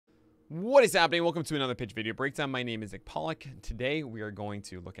What is happening? Welcome to another pitch video breakdown. My name is Pollack. Today we are going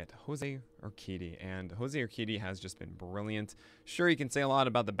to look at José Urquidy, and José Urquidy has just been brilliant. Sure, you can say a lot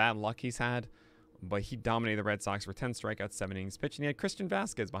about the bad luck he's had, but he dominated the Red Sox for 10 strikeouts, 7 innings pitched, and he had Christian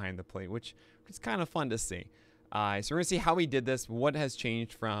Vázquez behind the plate, which is kind of fun to see. So we're going to see how he did this, what has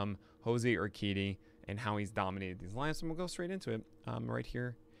changed from José Urquidy, and how he's dominated these lineups, and we'll go straight into it right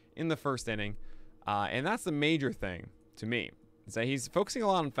here in the first inning. And that's the major thing to me. So he's focusing a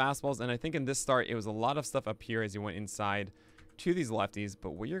lot on fastballs, and I think in this start, it was a lot of stuff up here as he went inside to these lefties.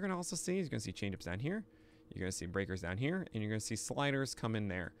 But what you're going to also see is you're going to see changeups down here, you're going to see breakers down here, and you're going to see sliders come in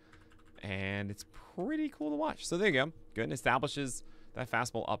there. And it's pretty cool to watch. So there you go. Good. And establishes that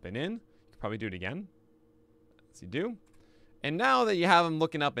fastball up and in. You could probably do it again, as you do. And now that you have him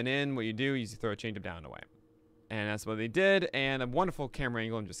looking up and in, what you do is you throw a changeup down and away. And that's what they did. And a wonderful camera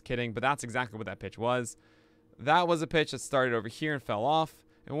angle. I'm just kidding. But that's exactly what that pitch was. That was a pitch that started over here and fell off.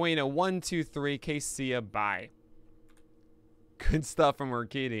 And when you know, 1, 2, 3, Casilla, bye. Good stuff from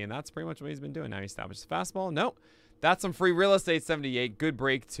Urquidy, and that's pretty much what he's been doing. Now he establishes fastball. Nope. That's some free real estate, 78. Good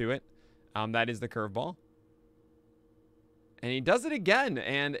break to it. That is the curveball. And he does it again,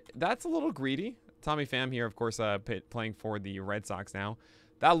 and that's a little greedy. Tommy Pham here, of course, playing for the Red Sox now.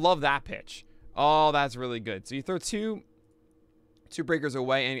 I love that pitch. Oh, that's really good. So you throw two breakers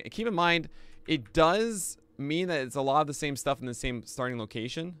away, and keep in mind, it does mean that it's a lot of the same stuff in the same starting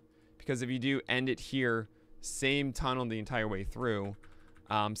location, because if you do end it here, same tunnel the entire way through.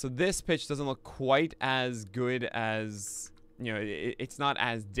 So this pitch doesn't look quite as good as, you know, it's not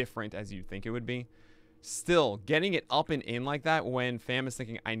as different as you'd think it would be. Still, getting it up and in like that when Pham is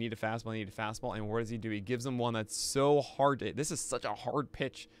thinking, I need a fastball, and what does he do? He gives him one that's so hard to, this is such a hard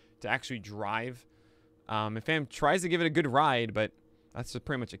pitch to actually drive. And Pham tries to give it a good ride, but that's just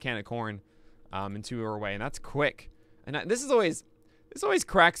pretty much a can of corn. And 2 are away, and that's quick. And this always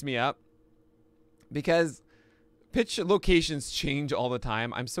cracks me up, because pitch locations change all the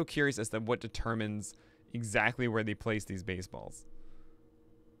time. I'm so curious as to what determines exactly where they place these baseballs.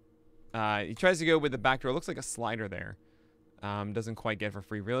 He tries to go with the back door. It looks like a slider there. Doesn't quite get for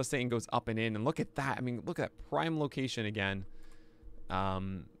free real estate and goes up and in. And look at that. I mean, look at that prime location again.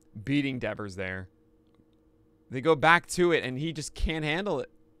 Beating Devers there. They go back to it, and he just can't handle it.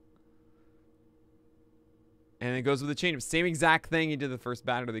 And it goes with the changeup. Same exact thing he did the first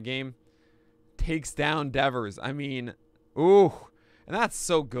batter of the game. Takes down Devers. I mean, ooh. And that's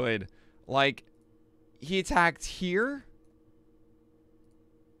so good. Like, he attacked here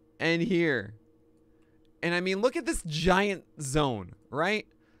and here. And I mean, look at this giant zone, right?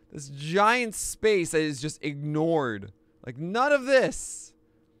 This giant space that is just ignored. Like, none of this.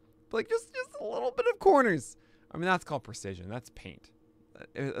 Like, just a little bit of corners. I mean, that's called precision. That's paint.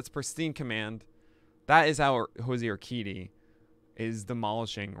 That's pristine command. That is how José Urquidy is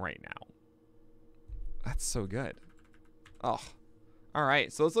demolishing right now. That's so good. Oh, all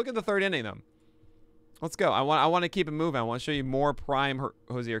right. So let's look at the third inning, though. Let's go. I want to keep it moving. I want to show you more prime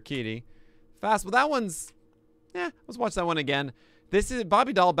José Urquidy. Fastball. That one's, let's watch that one again. This is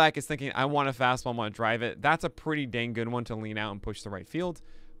Bobby Dalbec is thinking, I want a fastball. I want to drive it. That's a pretty dang good one to lean out and push the right field.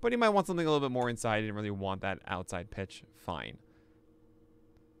 But he might want something a little bit more inside. He didn't really want that outside pitch. Fine.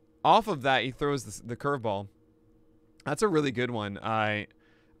 Off of that, he throws the curveball. That's a really good one. I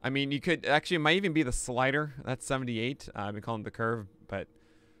mean, you could actually, it might even be the slider. That's 78. I've been calling it the curve, but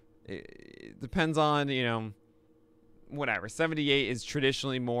it depends on, you know, whatever. 78 is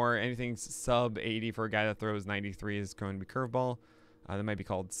traditionally more, anything sub 80 for a guy that throws 93 is going to be curveball. That might be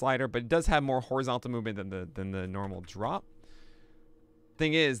called slider, but it does have more horizontal movement than the normal drop.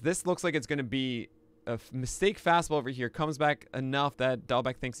 Thing is, this looks like it's going to be a mistake fastball over here, comes back enough that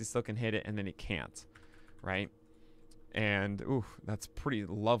Dalbec thinks he still can hit it, and then he can't, right? And, ooh, that's pretty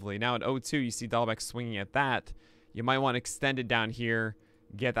lovely. Now at 0-2, you see Dalbec swinging at that. You might want to extend it down here,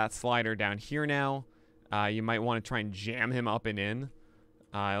 get that slider down here now. You might want to try and jam him up and in.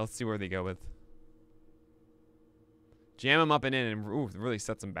 Let's see where they go with. Jam him up and in, and ooh, really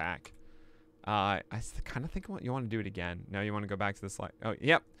sets him back. I kind of think you want to do it again. No, you want to go back to the slide. Oh,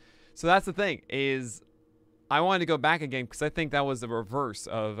 yep. So that's the thing, is I wanted to go back again because I think that was the reverse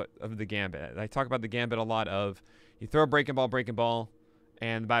of the gambit. I talk about the gambit a lot of you throw a breaking ball,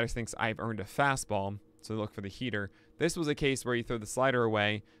 and the batter thinks I've earned a fastball, so they look for the heater. This was a case where you throw the slider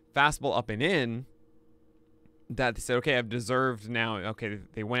away, fastball up and in, that they said, okay, I've deserved now. Okay,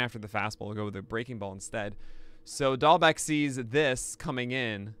 they went after the fastball, they'll go with the breaking ball instead. So Dalbec sees this coming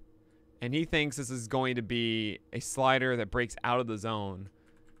in, and he thinks this is going to be a slider that breaks out of the zone.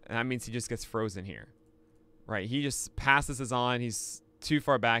 And that means he just gets frozen here, right? He just passes this on. He's too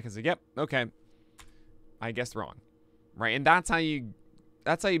far back. He's like, yep, okay. I guessed wrong, right? And that's how you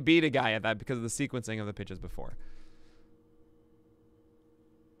That's how you beat a guy at that because of the sequencing of the pitches before.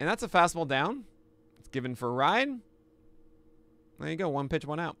 And that's a fastball down. It's given for a ride. There you go. 1 pitch,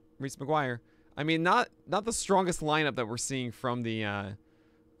 1 out. Reese McGuire. I mean, not the strongest lineup that we're seeing from the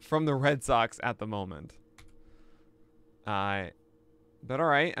Red Sox at the moment. But all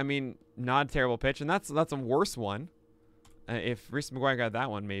right. I mean, not a terrible pitch, and that's a worse one. If Reese McGuire got that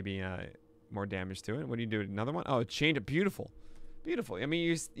one, maybe more damage to it. What do you do? Another one? Oh, a changeup. Beautiful. Beautiful. I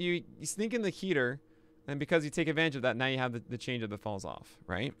mean, you sneak in the heater, and because you take advantage of that, now you have the changeup that falls off,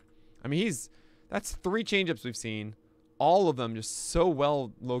 right? I mean, that's 3 changeups we've seen. All of them just so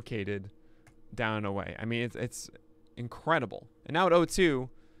well located down and away. I mean, it's incredible. And now at 0-2,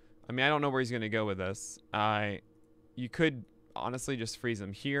 I mean, I don't know where he's going to go with this. You could honestly just freeze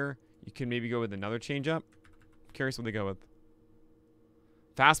him here. You could maybe go with another changeup. Curious what they go with.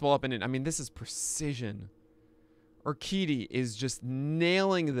 Fastball up and in. I mean, this is precision. Urquidy is just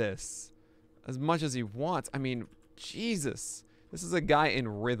nailing this as much as he wants. I mean, Jesus. This is a guy in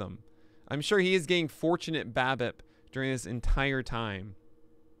rhythm. I'm sure he is getting fortunate BABIP during this entire time.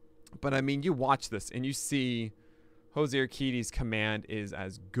 But, I mean, you watch this and you see José Urquidy's command is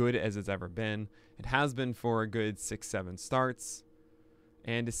as good as it's ever been. It has been for a good 6-7 starts.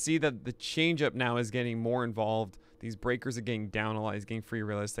 And to see that the changeup now is getting more involved, these breakers are getting down a lot. He's getting free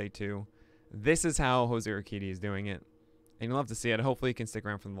real estate too. This is how José Urquidy is doing it. And you'll have to see it. Hopefully he can stick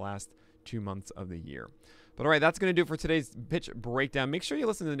around for the last 2 months of the year. But all right, that's going to do it for today's pitch breakdown. Make sure you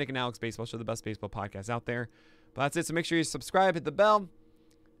listen to the Nick and Alex Baseball Show, the best baseball podcast out there. But that's it. So make sure you subscribe, hit the bell.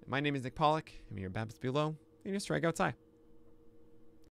 My name is Nick Pollack. I'm your BABIPs below. And your strikeouts high.